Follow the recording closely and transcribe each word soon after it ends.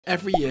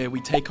Every year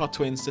we take our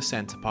twins to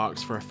Center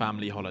Parcs for a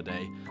family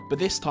holiday, but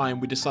this time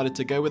we decided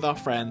to go with our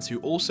friends who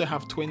also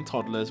have twin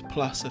toddlers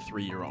plus a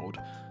 3-year-old.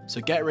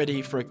 So get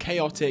ready for a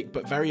chaotic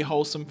but very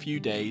wholesome few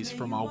days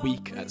from our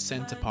week at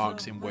Center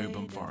Parcs in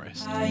Woburn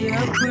Forest. May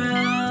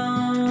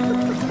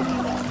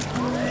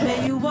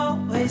you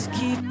always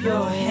keep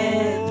your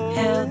head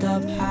held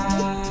up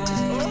high.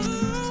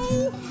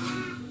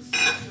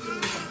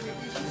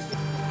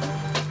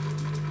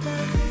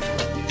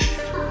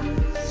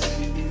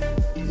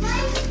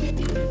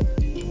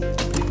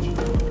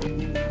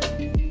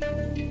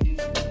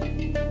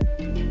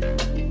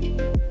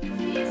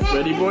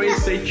 Ready boys,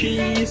 say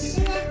cheese!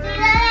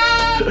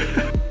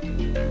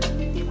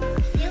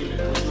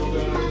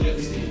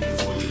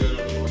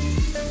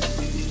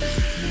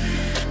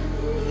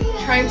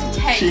 Trying to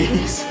tame.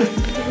 Cheese!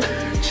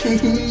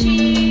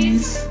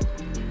 Cheese!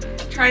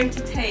 Trying to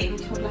tame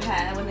toddler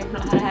hair when they've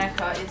not had a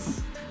haircut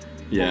is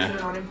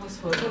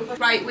impossible.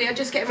 Right, we are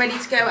just getting ready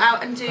to go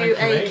out and do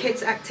a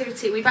kids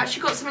activity. We've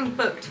actually got something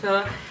booked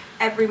for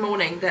every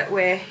morning that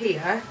we're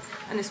here.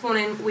 And this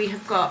morning we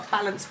have got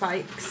balance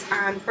bikes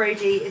and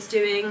Brody is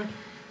doing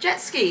jet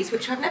skis,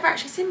 which I've never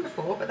actually seen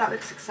before, but that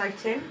looks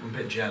exciting. I'm a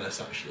bit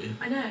jealous actually.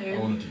 I know. I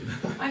want to do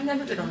that. I've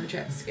never been on a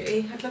jet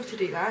ski. I'd love to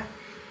do that.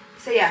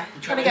 So yeah,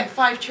 trying to get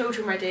 5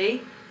 children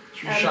ready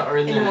shut her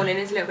in the morning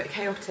is a little bit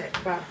chaotic,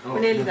 but we're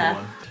nearly there.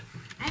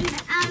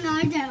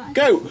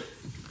 Go!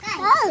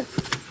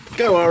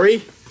 Go,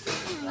 Ari!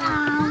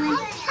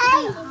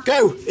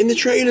 Go! In the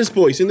trailers,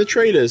 boys, in the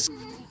trailers!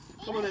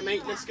 Come on then,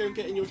 mate, let's go and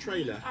get in your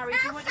trailer. Ari, do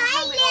you want your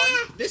helmet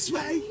on? This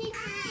way!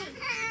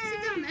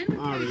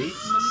 Ari?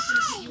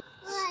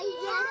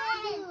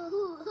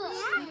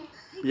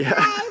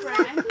 Yeah.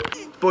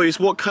 Boys,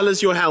 what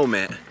colour's your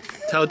helmet?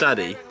 Tell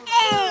Daddy.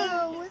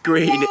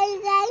 Green.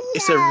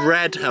 It's a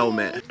red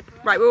helmet.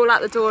 Right, we're all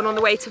out the door and on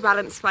the way to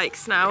balance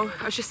bikes now.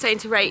 I was just saying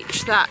to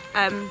Rach that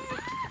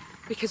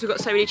because we've got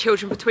so many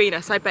children between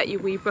us, I bet you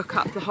we book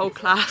up the whole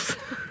class.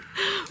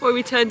 When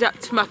we turned up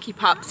to Mucky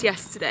Pups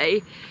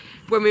yesterday,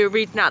 when we were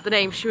reading out the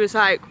names, she was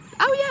like,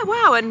 oh yeah,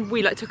 wow, and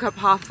we like took up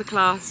half the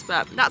class,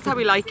 but that's how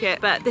we like it.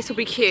 But this will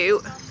be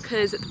cute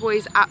because the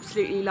boys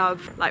absolutely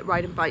love like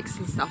riding bikes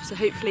and stuff, so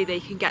hopefully they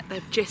can get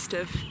the gist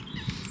of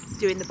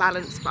doing the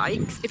balance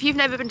bikes. If you've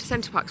never been to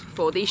Center Parcs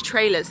before, these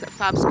trailers that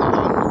Fab's got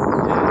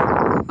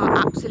on are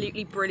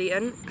absolutely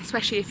brilliant,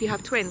 especially if you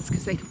have twins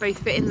because they can both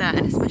fit in there,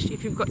 and especially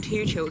if you've got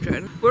 2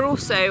 children. We're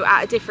also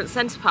at a different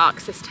Center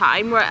Parcs this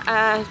time. We're at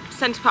a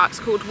Center Parcs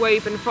called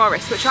Woburn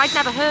Forest, which I'd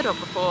never heard of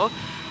before,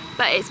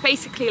 but it's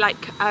basically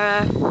like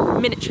a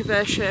miniature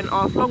version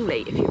of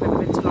Longleat if you've ever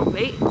been to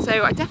Longleat.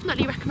 So I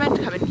definitely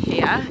recommend coming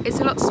here. It's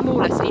a lot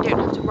smaller so you don't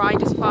have to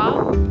ride as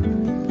far.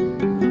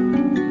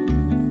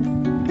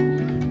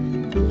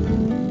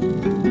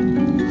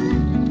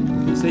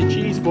 Say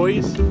cheese,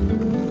 boys.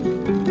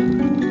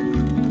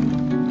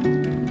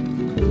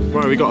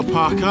 Right, we got to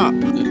park up.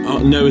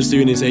 Noah's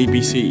doing his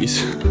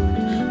ABCs.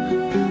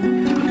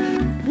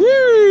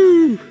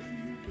 Woo!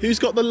 Who's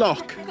got the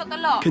lock? I've got the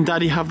lock. Can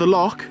Daddy have the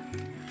lock?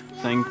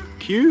 Thank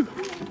you.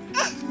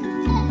 Let's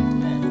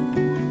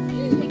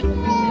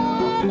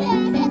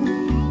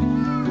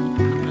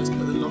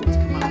put the lock to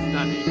come out to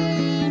Daddy.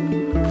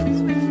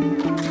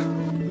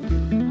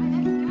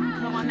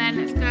 Come on then,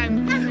 let's go.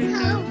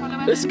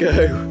 Let's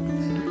go.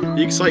 Are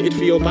you excited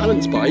for your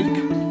balance bike?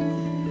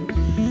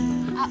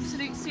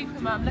 Absolute super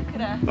mum, look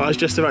at her. I was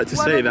just about to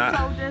say that.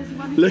 Shoulders,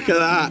 Look at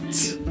that.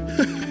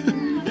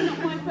 Not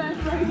my first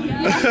rodeo.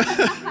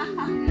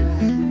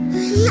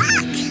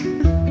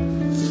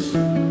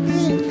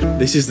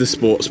 This is the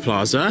Sports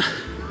Plaza.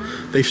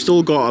 They've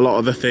still got a lot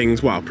of the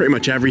things, well, pretty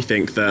much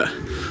everything that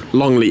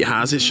Longleat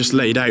has. It's just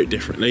laid out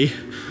differently.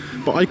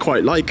 But I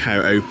quite like how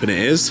open it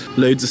is.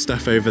 Loads of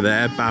stuff over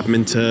there,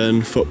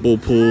 badminton, football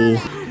pool.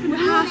 We're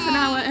half an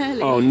hour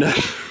early. Oh no.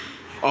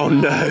 Oh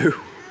no.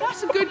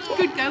 That's a good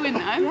going though.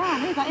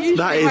 Yeah,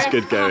 That is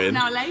good going.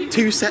 Half an hour late.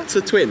 2 sets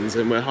of twins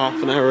and we're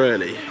half an hour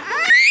early.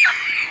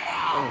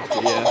 Oh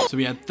dear. So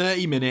we had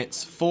 30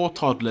 minutes, 4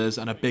 toddlers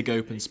and a big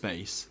open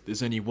space.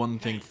 There's only one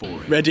thing for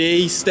it.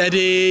 Ready,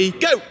 steady,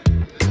 go!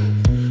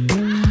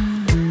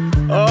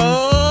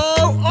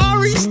 Oh,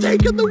 Ari's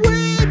taken the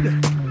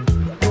win!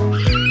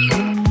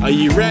 Are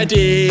you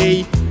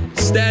ready?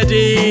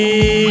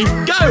 Steady,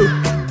 go!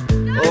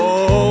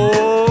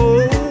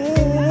 Oh,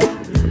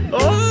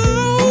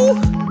 oh,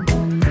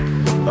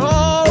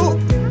 oh,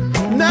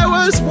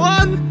 Noah's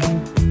won!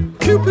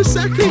 Cooper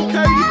second,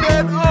 Cody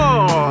third.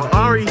 Oh,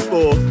 Ari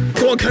fourth.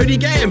 Come on, Cody,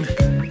 get him!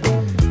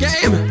 Get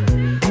him!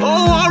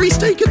 Oh, Ari's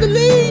taking the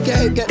lead!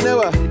 Get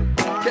Noah!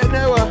 Get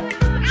Noah!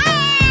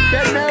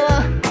 Get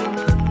Noah!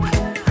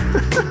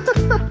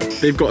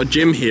 They've got a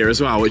gym here as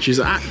well, which is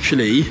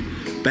actually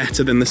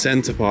better than the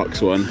Center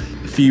Parcs one.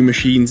 A few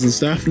machines and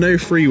stuff, no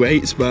free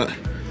weights, but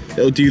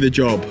it'll do the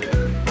job.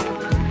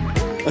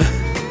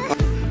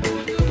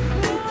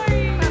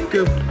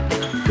 Good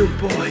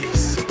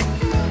boys.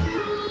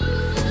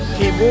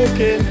 Keep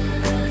walking.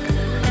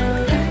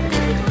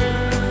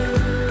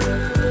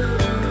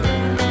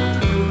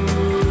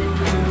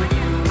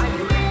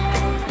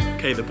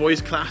 Okay, the boys'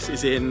 class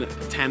is in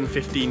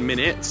 10-15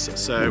 minutes,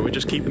 so we're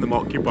just keeping them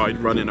occupied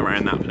running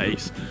around that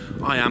place.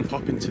 I am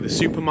popping to the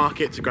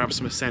supermarket to grab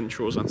some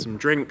essentials and some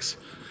drinks,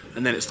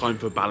 and then it's time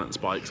for balance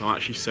bikes. I'm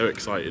actually so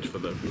excited for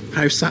them.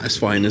 How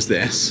satisfying is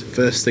this?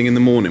 First thing in the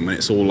morning when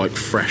it's all like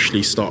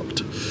freshly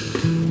stocked.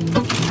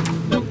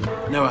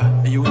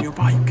 Noah, are you on your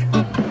bike?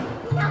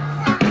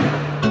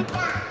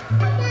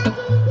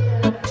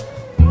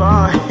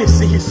 Bye,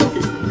 see you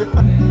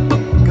soon.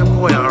 Good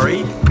boy,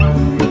 Ari.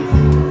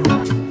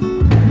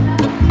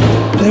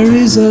 There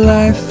is a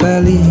life I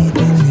lead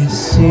in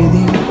this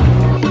city,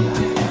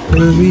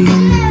 hurrying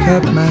to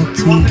cut my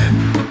teeth.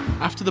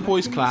 After the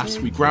boys' class,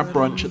 we grab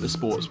brunch at the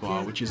sports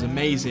bar, which is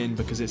amazing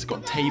because it's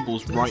got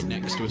tables right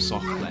next to a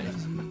soft play.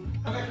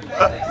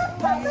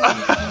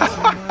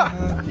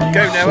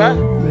 Go, Noah.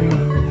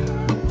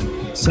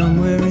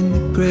 Somewhere in the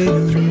greater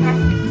room,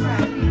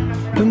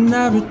 when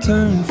I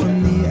return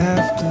from the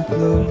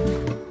afterglow.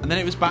 And then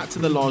it was back to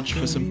the lodge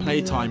for some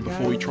playtime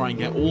before we try and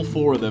get all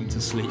 4 of them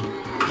to sleep.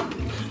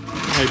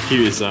 How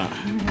cute is that?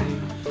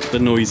 The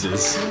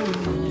noises.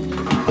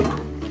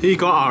 Who you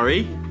got,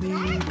 Ari?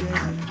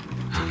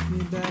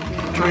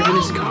 Driving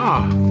his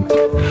car. I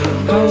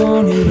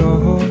want it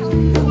all.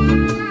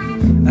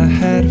 I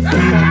had a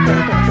feeling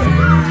that the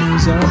feeling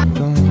is all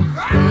gone.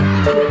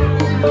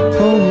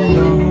 Hold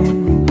on,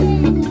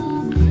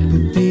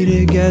 put me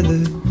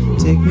together,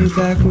 take me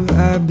back where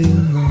I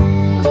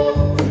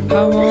belong. I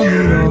want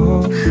it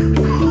all.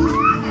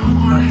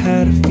 I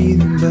had a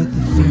feeling, but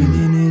the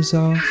feeling is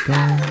all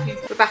gone.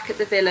 We're back at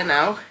the villa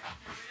now,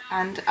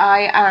 and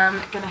I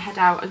am gonna head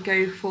out and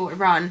go for a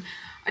run.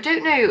 I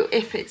don't know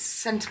if it's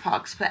Centre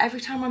Parcs, but every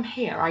time I'm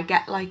here I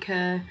get like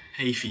a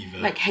hay fever.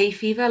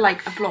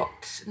 Like a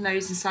blocked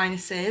nose and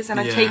sinuses, and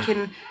I've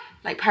taken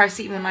like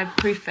paracetamol and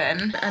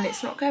ibuprofen and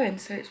it's not going,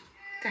 so it's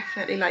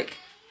definitely like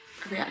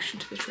a reaction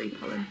to the tree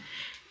pollen.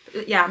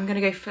 But yeah, I'm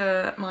gonna go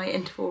for my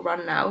interval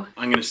run now.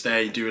 I'm gonna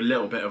stay, do a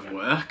little bit of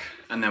work,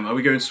 and then are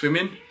we going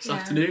swimming this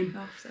afternoon?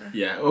 After.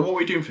 Yeah, well, what are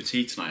we doing for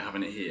tea tonight,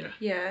 having it here?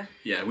 Yeah.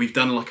 Yeah, we've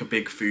done like a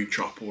big food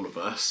drop, all of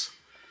us,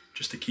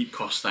 just to keep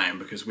costs down,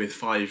 because with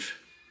five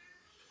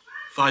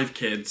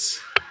kids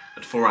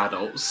and 4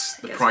 adults,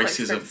 the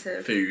prices of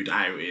food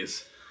out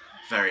is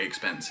very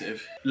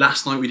expensive.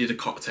 Last night we did a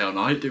cocktail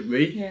night, didn't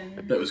we? Yeah.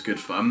 That was good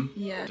fun.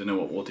 Yeah. Don't know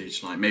what we'll do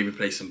tonight. Maybe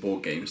play some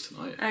board games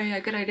tonight. Oh yeah,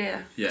 good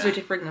idea. Yeah. Because we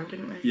did bring them,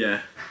 didn't we?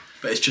 Yeah.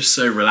 But it's just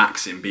so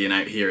relaxing being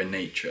out here in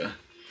nature.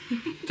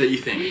 Don't you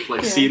think?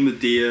 Like seeing the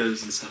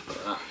deers and stuff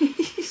like that.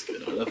 It's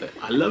good. I love it.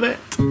 I love it.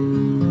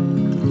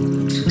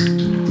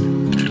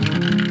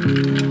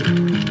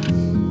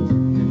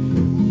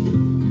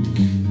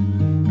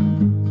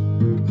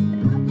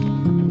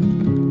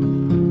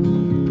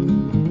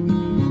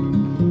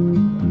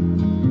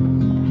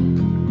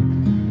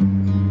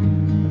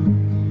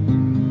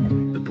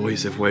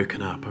 Have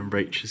woken up and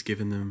Rach has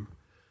given them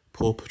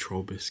Paw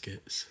Patrol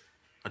biscuits.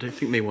 I don't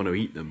think they want to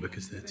eat them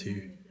because they're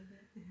too...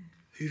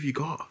 Who have you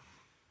got?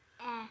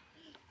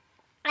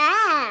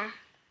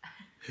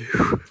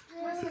 Who?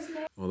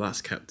 Well,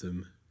 that's kept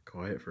them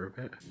quiet for a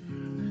bit.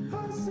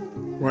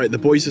 Right, the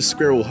boys are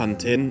squirrel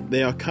hunting.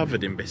 They are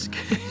covered in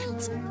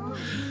biscuits.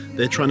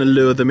 They're trying to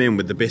lure them in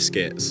with the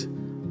biscuits. Do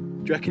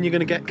you reckon you're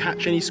going to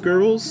catch any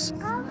squirrels?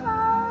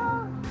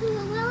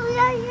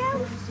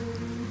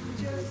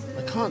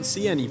 Can't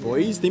see any,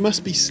 boys. They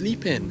must be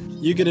sleeping.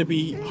 You're gonna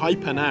be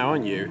hyper now,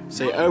 aren't you?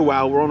 Say, oh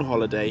wow, we're on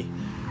holiday.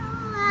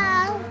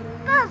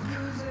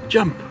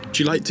 Jump.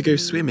 Do you like to go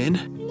swimming?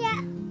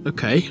 Yeah.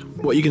 Okay.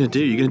 What are you gonna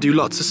do? You're gonna do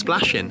lots of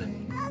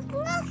splashing.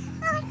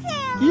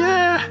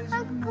 Yeah.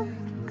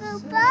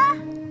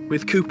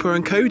 With Cooper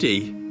and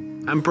Cody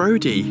and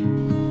Brody.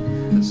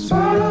 The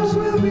swallows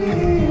will be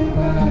here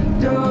by the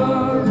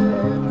door.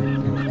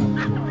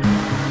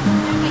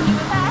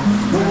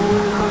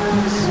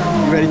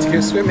 Ready to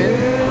go swimming?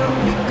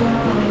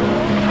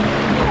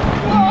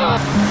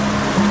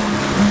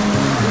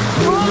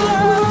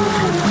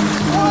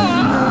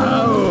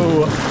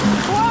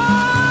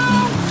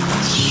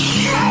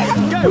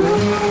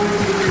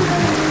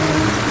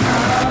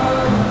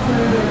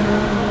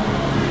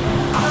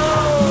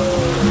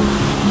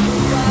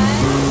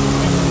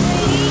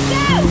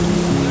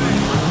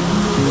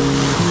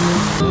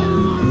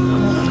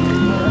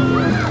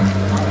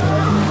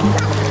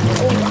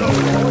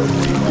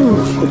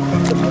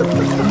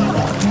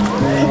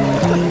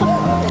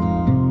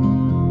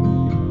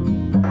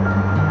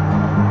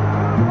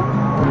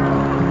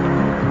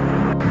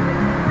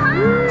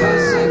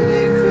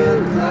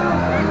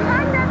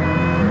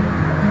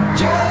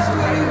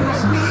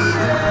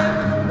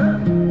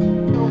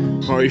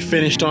 We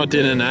finished our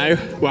dinner now.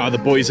 Well, the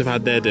boys have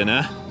had their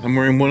dinner and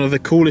we're in one of the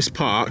coolest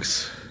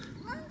parks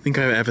I think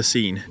I've ever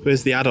seen.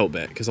 Where's the adult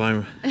bit? Because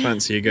I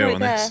fancy a go right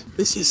on this. There.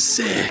 This is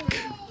sick.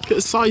 Look at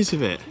the size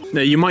of it.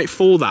 No, you might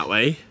fall that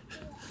way.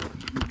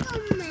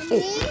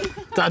 Oh,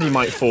 Daddy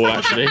might fall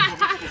actually.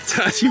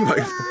 Daddy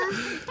might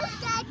fall.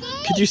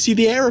 Could you see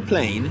the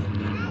aeroplane?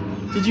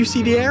 Did you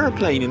see the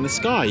aeroplane in the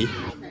sky?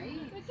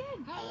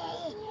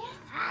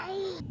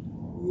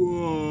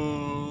 Whoa.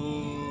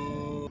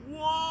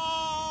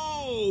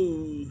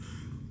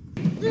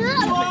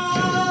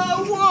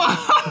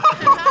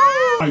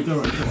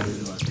 Good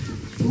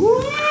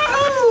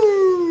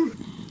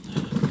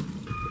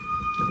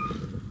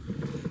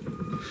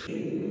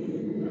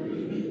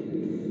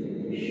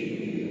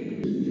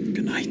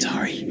night,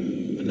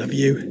 Ari. I love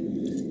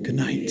you. Good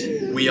night.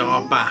 We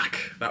are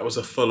back. That was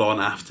a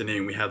full-on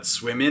afternoon. We had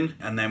swimming,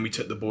 and then we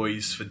took the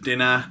boys for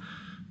dinner.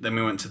 Then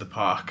we went to the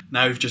park.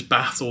 Now we've just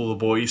bathed all the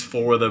boys,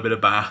 4 of them in a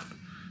bath,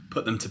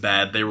 put them to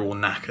bed. They were all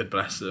knackered,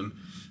 bless them.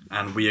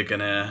 And we are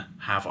gonna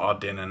have our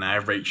dinner now.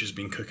 Rach has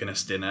been cooking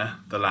us dinner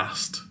the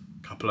last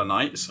couple of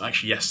nights.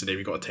 Actually, yesterday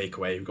we got a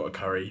takeaway, we got a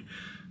curry,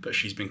 but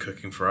she's been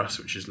cooking for us,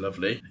 which is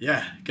lovely.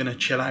 Yeah, gonna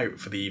chill out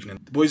for the evening.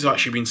 The boys have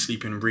actually been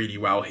sleeping really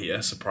well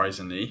here,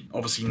 surprisingly.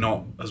 Obviously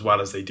not as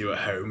well as they do at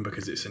home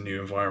because it's a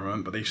new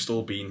environment, but they've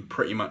still been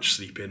pretty much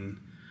sleeping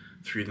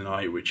through the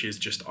night, which is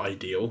just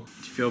ideal. Do you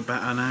feel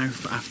better now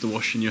after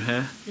washing your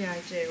hair? Yeah,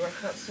 I do. I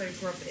felt so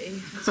grubby.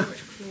 There's so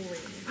much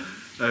chlorine.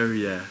 Oh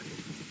yeah.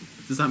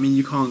 Does that mean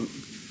you can't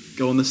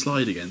go on the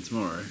slide again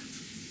tomorrow?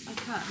 I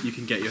can. You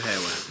can get your hair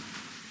wet.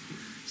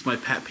 It's my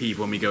pet peeve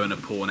when we go in a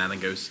pool and Ellen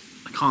goes,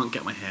 I can't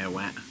get my hair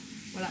wet.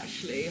 Well,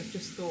 actually, I've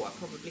just thought I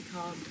probably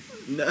can't.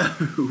 No.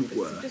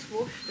 I've just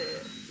washed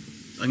it.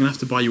 I'm gonna have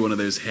to buy you one of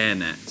those hair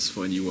nets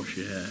for when you wash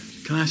your hair.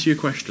 Can I ask you a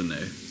question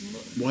though?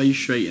 Why are you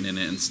straightening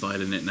it and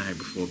styling it now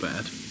before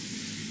bed?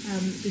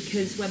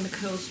 Because when the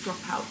curls drop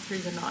out through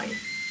the night,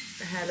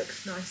 the hair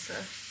looks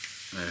nicer.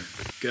 Oh.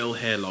 Girl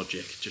hair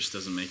logic just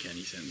doesn't make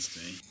any sense to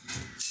me.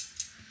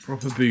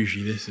 Proper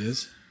bougie this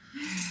is.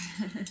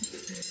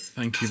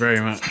 Thank you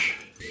very much.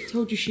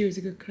 Told you she was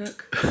a good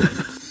cook.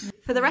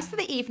 For the rest of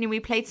the evening,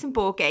 we played some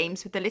board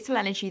games with the little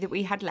energy that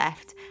we had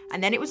left,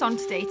 and then it was on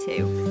to day 2.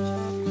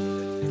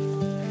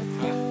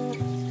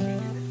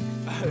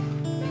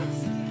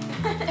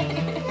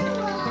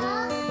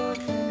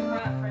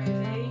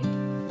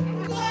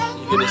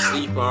 You're gonna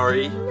sleep,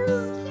 Ari.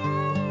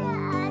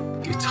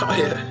 You're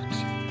tired.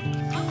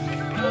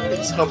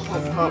 It's hop,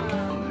 hop, hop.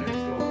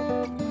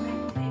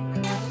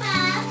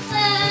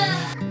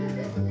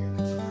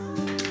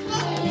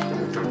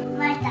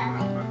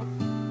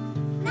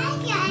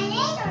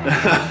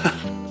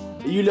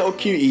 Are you little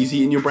cuties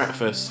eating your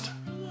breakfast?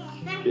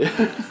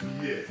 Yeah.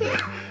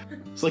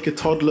 It's like a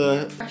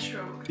toddler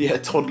restaurant. Yeah,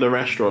 toddler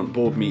restaurant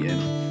board meeting.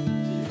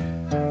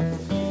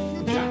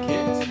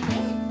 Jacket.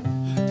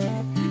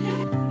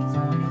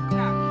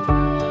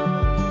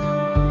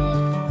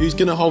 Who's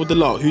gonna hold the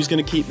lock? Who's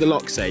gonna keep the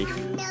lock safe?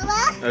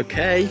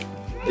 Okay.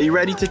 Are you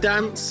ready to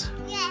dance?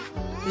 Yeah.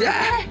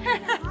 Yeah.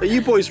 Are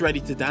you boys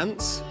ready to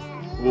dance?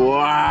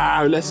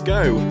 Wow, let's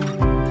go.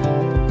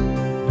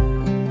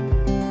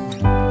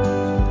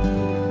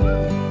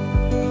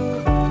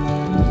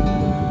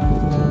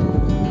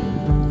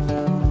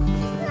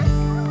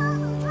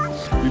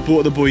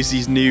 Bought the boys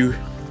these new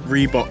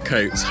Reebok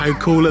coats. How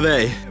cool are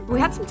they? We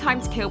had some time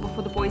to kill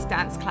before the boys'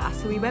 dance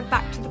class, so we went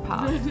back to the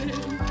park.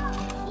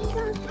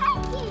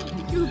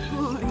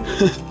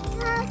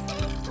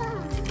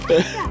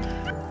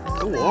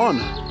 Go on.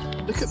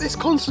 Look at this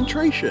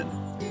concentration.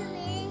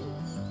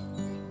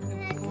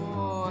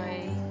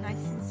 Boy,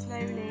 nice and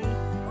slowly.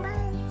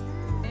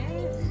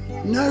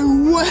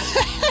 No way!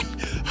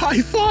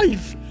 High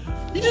five!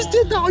 You just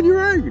did that on your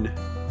own.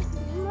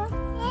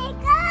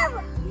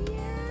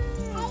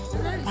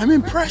 I'm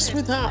impressed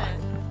with that.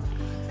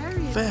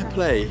 Fair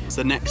play. It's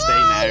the next day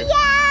now.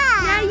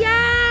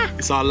 Yeah.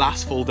 It's our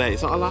last full day.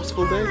 Is that our last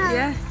full day?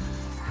 Yeah.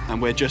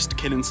 And we're just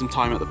killing some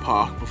time at the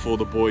park before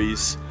the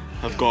boys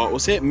have got,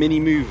 what's it, mini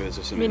movers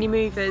or something? Mini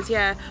movers,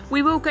 yeah.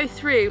 We will go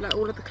through like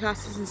all of the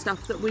classes and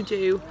stuff that we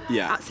do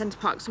at Centre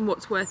Parcs and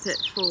what's worth it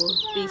for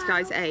these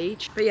guys'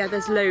 age. But yeah,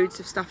 there's loads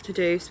of stuff to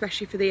do,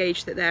 especially for the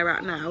age that they're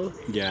at now.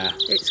 Yeah.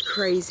 It's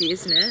crazy,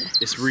 isn't it?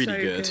 It's really So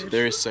good.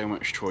 There is so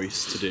much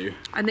choice to do.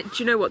 And do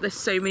you know what? There's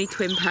so many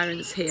twin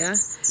parents here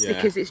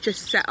because it's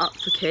just set up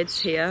for kids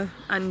here.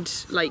 And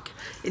like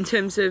in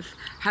terms of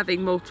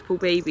having multiple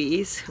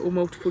babies or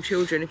multiple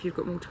children, if you've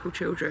got multiple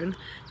children,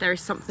 there is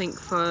something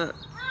for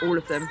all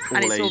of them. All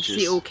and it's ages.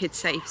 obviously all kids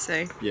safe,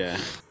 so. Yeah.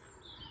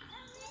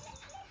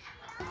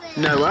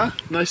 Noah,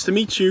 nice to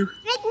meet you.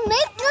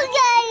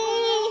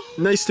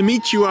 Nice to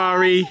meet you,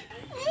 Ari.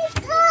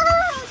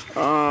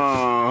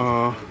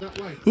 Oh.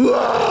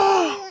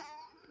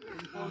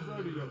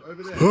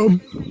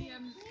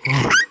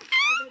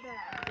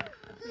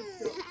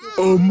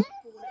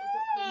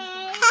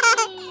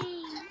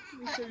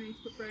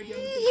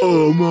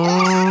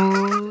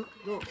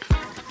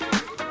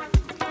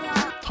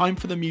 Time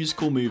for the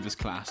musical movers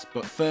class,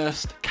 but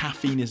first,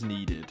 caffeine is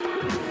needed.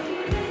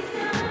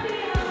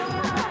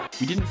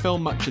 We didn't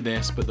film much of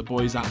this, but the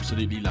boys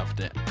absolutely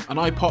loved it. And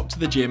I popped to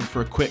the gym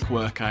for a quick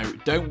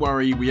workout. Don't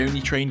worry, we only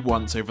trained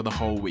once over the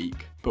whole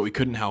week, but we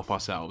couldn't help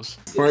ourselves.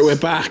 Right, we're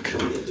back.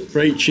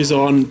 Rach is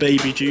on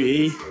baby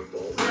duty.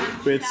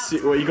 With,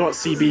 well, you got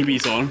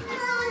CBeebies on.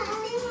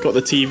 Got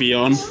the TV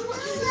on.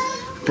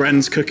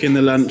 Bren's cooking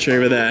the lunch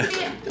over there.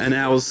 And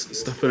Elle's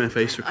stuffing her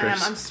face for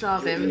Chris. I'm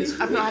starving.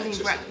 I've not had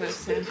any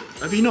breakfast. So.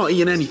 Have you not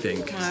eaten anything?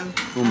 No.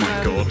 Oh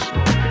my god.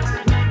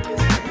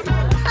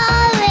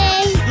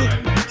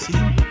 See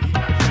him?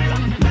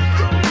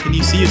 Can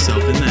you see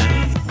yourself in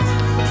there?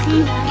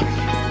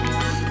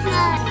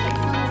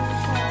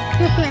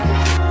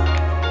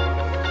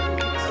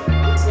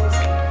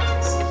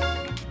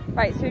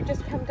 Right, so we've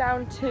just come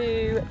down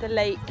to the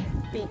lake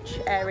beach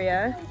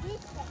area.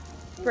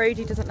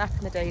 Brody doesn't nap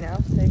in the day now,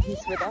 so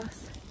he's with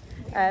us.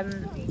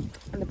 And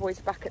the boys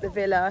are back at the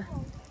villa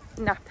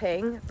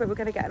napping, but we're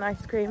going to get an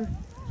ice cream,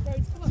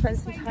 spend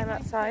some time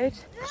outside.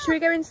 Should we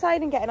go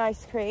inside and get an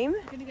ice cream?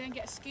 We're gonna go and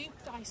get a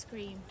scooped ice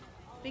cream.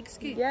 Big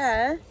scoop.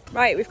 Yeah.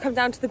 Right, we've come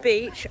down to the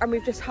beach and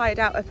we've just hired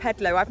out a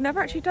pedalo. I've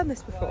never actually done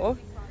this before.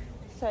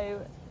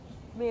 So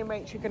me and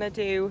Rach are going to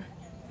do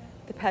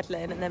the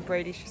pedaling and then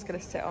Brody's just going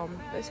to sit on.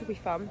 This will be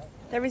fun.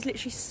 There is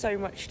literally so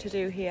much to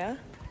do here.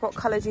 What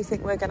colour do you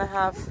think we're going to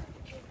have?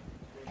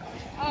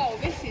 Oh,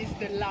 this is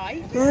the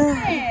life, isn't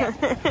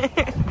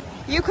it?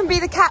 You can be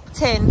the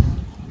captain.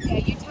 Yeah,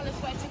 you tell us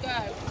where to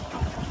go.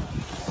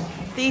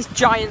 These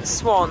giant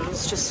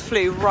swans just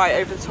flew right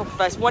over the top of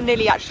us. One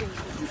nearly actually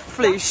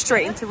flew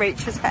straight into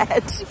Rachel's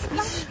head. And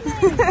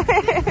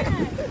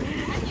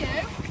you?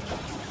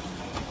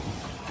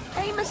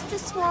 Hey, Mr.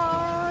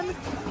 Swan.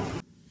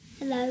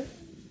 Hello.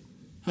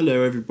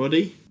 Hello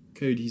everybody.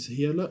 Cody's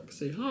here, look,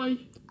 say hi.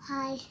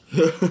 Hi.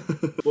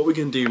 What we're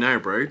going to do now,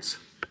 Broads?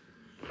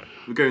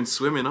 We're going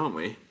swimming, aren't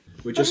we?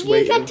 We're just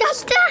waiting.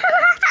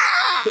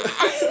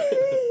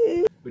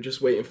 We're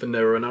just waiting for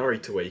Noah and Ari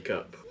to wake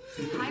up.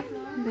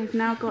 They've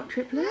now got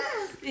triplets.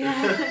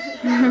 Yeah.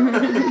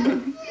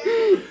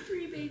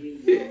 3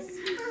 babies.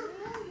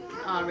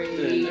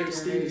 Ari. No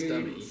Steve's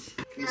dummy.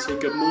 Can you say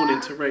good morning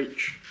to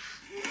Rach?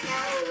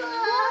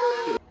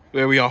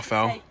 Where we off,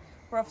 Al?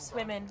 We're off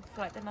swimming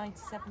for like the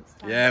 97th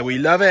time. Yeah, we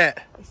love it.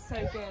 It's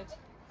so good.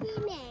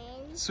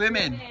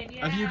 Swimming.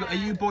 Yeah. Are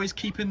you boys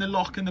keeping the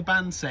lock and the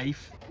band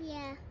safe?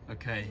 Yeah.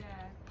 Okay.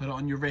 Put it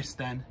on your wrist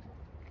then.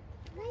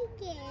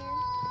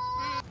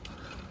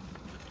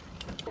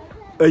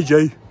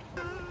 AJ.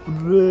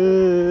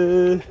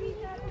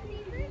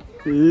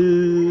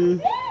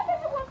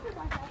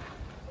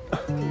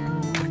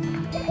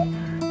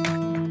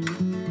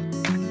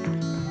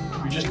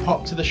 We just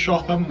popped to the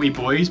shop, haven't we,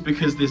 boys?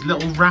 Because there's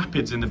little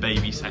rapids in the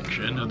baby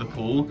section of the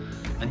pool.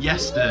 And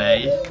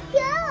yesterday,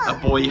 a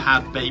boy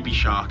had Baby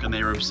Shark and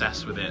they were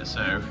obsessed with it.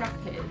 So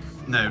Rapids.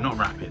 no, not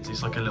rapids.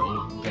 It's like a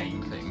little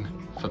game thing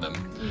for them.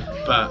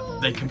 But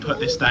they can put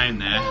this down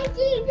there.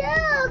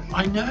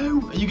 I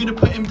know. Are you going to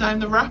put him down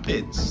the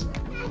rapids?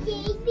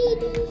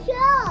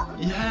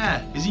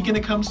 Yeah. Is he going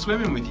to come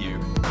swimming with you?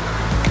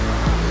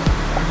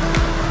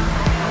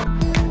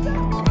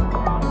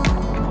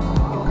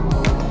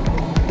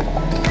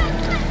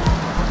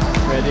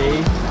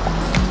 Ready?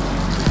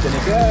 It's going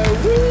to go.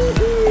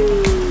 Woohoo!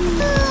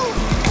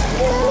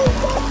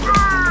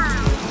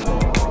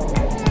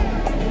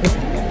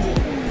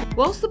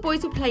 Whilst the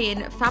boys were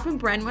playing, Fab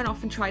and Bren went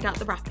off and tried out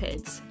the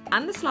rapids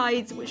and the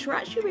slides, which were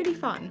actually really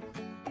fun.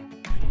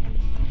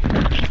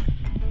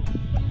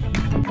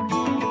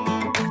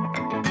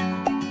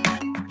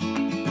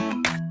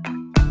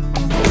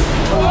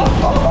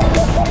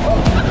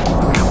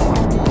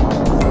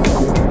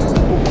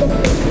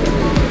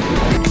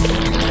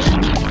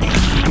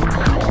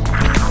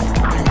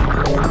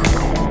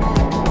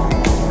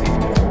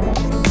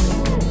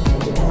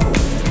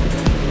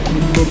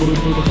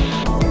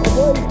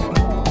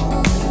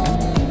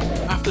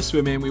 After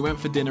swimming, we went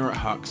for dinner at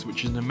Huck's,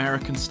 which is an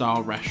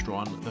American-style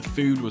restaurant. The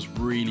food was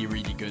really,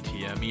 really good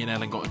here. Me and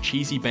Ellen got a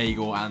cheesy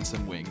bagel and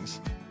some wings.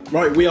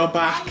 Right, we are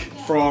back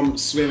from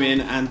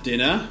swimming and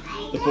dinner.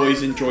 The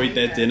boys enjoyed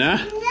their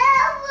dinner.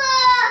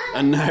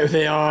 And now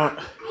they are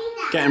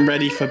getting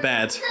ready for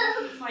bed.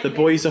 The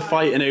boys are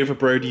fighting over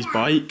Brody's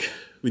bike.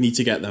 We need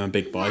to get them a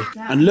big bike.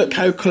 And look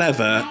how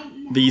clever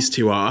these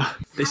two are.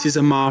 This is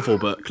a Marvel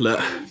book,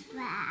 look.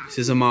 This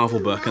is a Marvel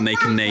book and they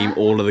can name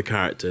all of the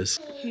characters.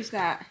 Who's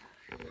that?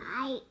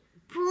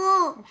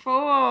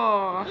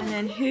 4. And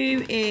then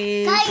who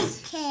is...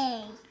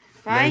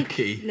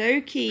 Loki.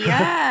 Loki,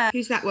 yeah.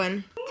 Who's that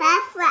one?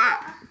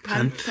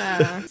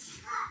 Panther.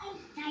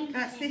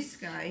 That's this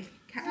guy,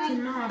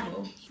 Captain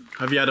Marvel.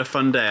 Have you had a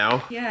fun day,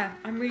 Al? Yeah,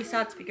 I'm really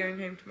sad to be going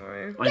home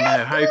tomorrow. I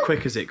know, how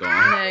quick has it gone?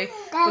 I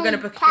know. We're going to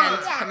book again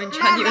to come in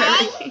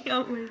January,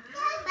 aren't we?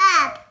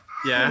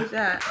 Yeah? Who's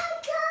that?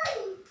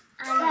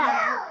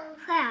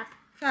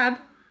 Fab?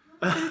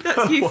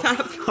 That's you,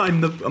 Fab.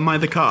 Am I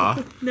the car?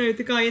 No,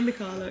 the guy in the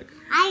car, look.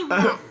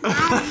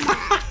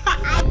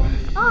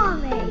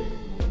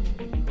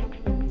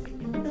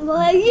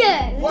 Well,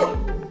 yeah. I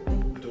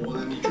don't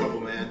want any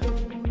trouble, man.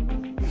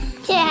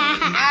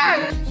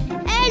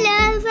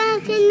 Hello,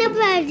 welcome to the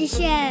Brody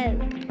Show.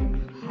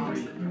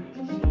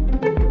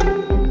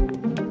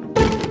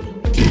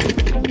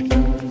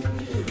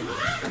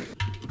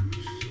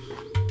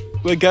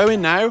 We're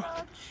going now.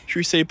 Should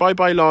we say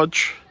bye-bye,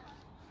 Lodge?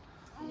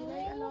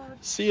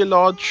 See you,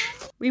 Lodge.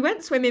 We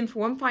went swimming for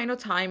one final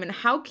time, and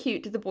how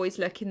cute did the boys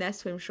look in their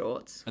swim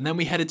shorts? And then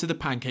we headed to the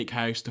pancake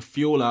house to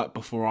fuel up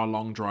before our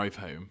long drive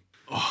home.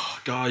 Oh,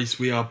 guys,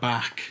 we are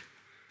back.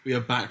 We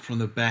are back from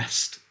the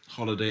best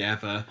holiday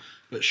ever,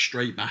 but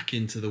straight back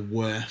into the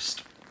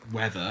worst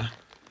weather.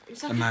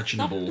 It's like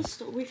imaginable.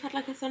 We've had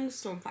like a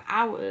thunderstorm for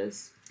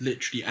hours.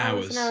 Literally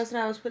hours. And hours and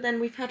hours. But then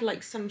we've had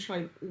like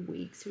sunshine all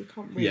week, so we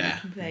can't really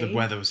complain. The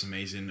weather was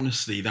amazing.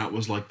 Honestly, that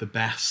was like the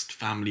best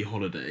family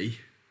holiday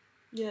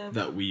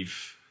that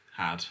we've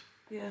had.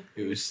 Yeah.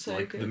 It was so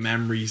like good. the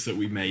memories that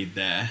we made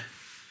there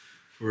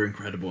were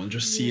incredible. And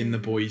just seeing the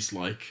boys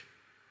like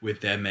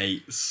with their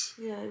mates.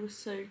 Yeah, it was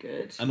so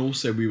good. And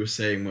also we were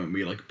saying, weren't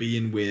we, like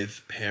being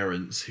with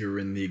parents who are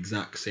in the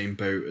exact same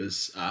boat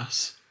as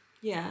us.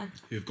 Yeah.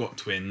 Who've got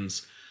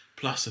twins,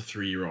 plus a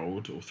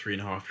 3-year-old or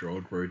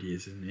 3.5-year-old, Brody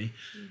is, isn't he?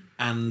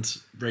 And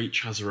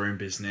Rach has her own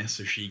business,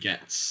 so she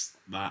gets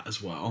that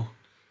as well.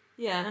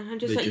 Yeah, and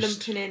just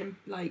lumping in and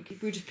like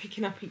we were just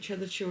picking up each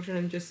other's children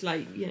and just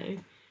like, you know,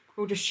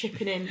 we're all just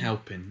chipping in.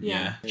 Helping,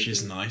 yeah. Which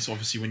is nice.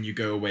 Obviously when you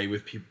go away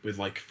with people with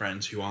like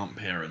friends who aren't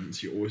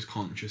parents, you're always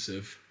conscious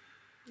of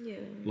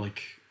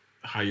like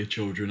how your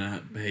children are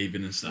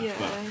behaving and stuff.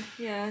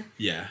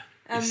 Yeah.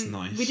 It's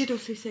nice. We did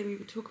also say we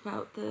would talk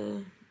about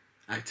the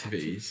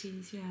activities.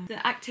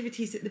 The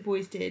activities that the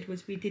boys did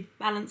was we did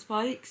balance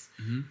bikes,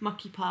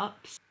 mucky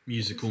pups,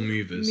 musical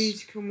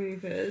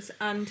movers,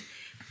 and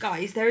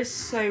guys, there is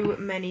so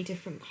many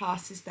different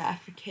classes there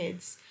for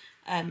kids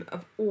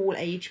of all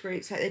age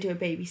groups. Like they do a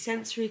baby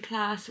sensory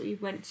class that we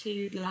went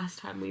to the last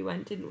time we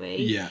went, didn't we?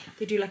 Yeah.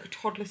 They do like a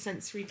toddler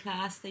sensory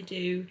class. They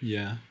do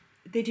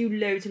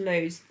loads and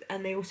loads,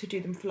 and they also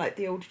do them for like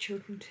the older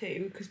children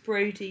too, because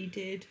Brody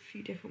did a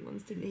few different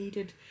ones, didn't he? He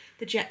did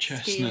the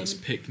Chestnuts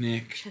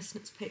picnic,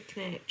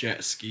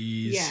 jet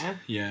skis.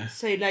 Yeah.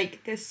 So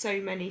like there's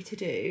so many to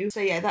do. So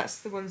yeah,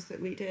 that's the ones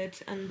that we did,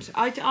 and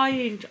I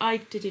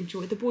did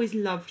enjoy it. The boys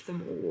loved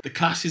them all. The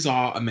classes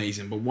are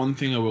amazing, but one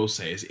thing I will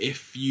say is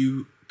if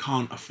you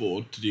can't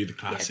afford to do the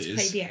classes, to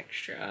pay the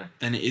extra,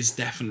 then it is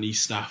definitely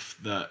stuff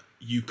that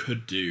you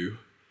could do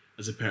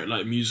as a parent.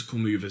 Like musical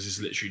movers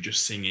is literally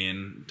just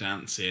singing,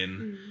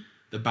 dancing.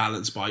 The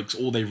balance bikes,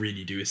 all they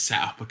really do is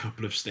set up a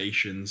couple of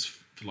stations for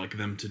like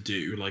them to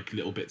do, like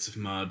little bits of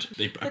mud.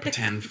 They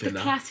pretend filler. The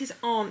classes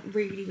aren't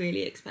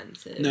really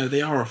expensive. No,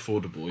 they are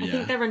affordable, I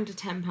think they're under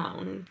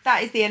 £10.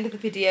 That is the end of the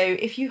video.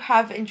 If you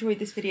have enjoyed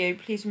this video,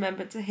 please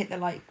remember to hit the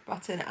like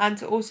button and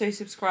to also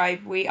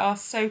subscribe. We are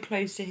so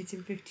close to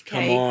hitting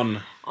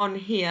 50k on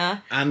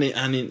here. And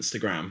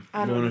Instagram.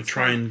 We want to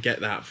try and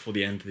get that before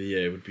the end of the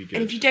year, would be good.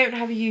 And if you don't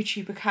have a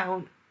YouTube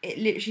account, it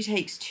literally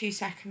takes 2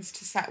 seconds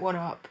to set one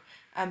up.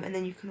 And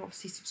then you can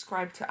obviously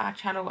subscribe to our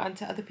channel and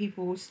to other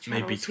people's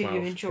channels Maybe 12, who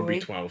you enjoy. Probably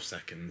 12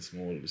 seconds.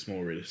 It's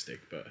more realistic,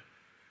 but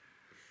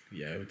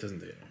yeah, it doesn't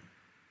take long.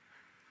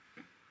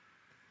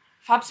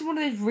 Fab's in one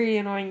of those really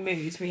annoying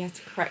moods where you have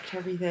to correct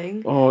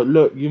everything. Oh,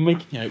 look, you're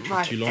making out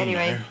for too long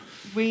anyway, now.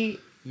 You're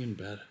in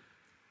bed.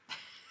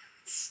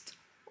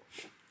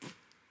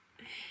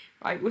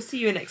 Right, we'll see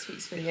you in next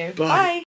week's video. Bye.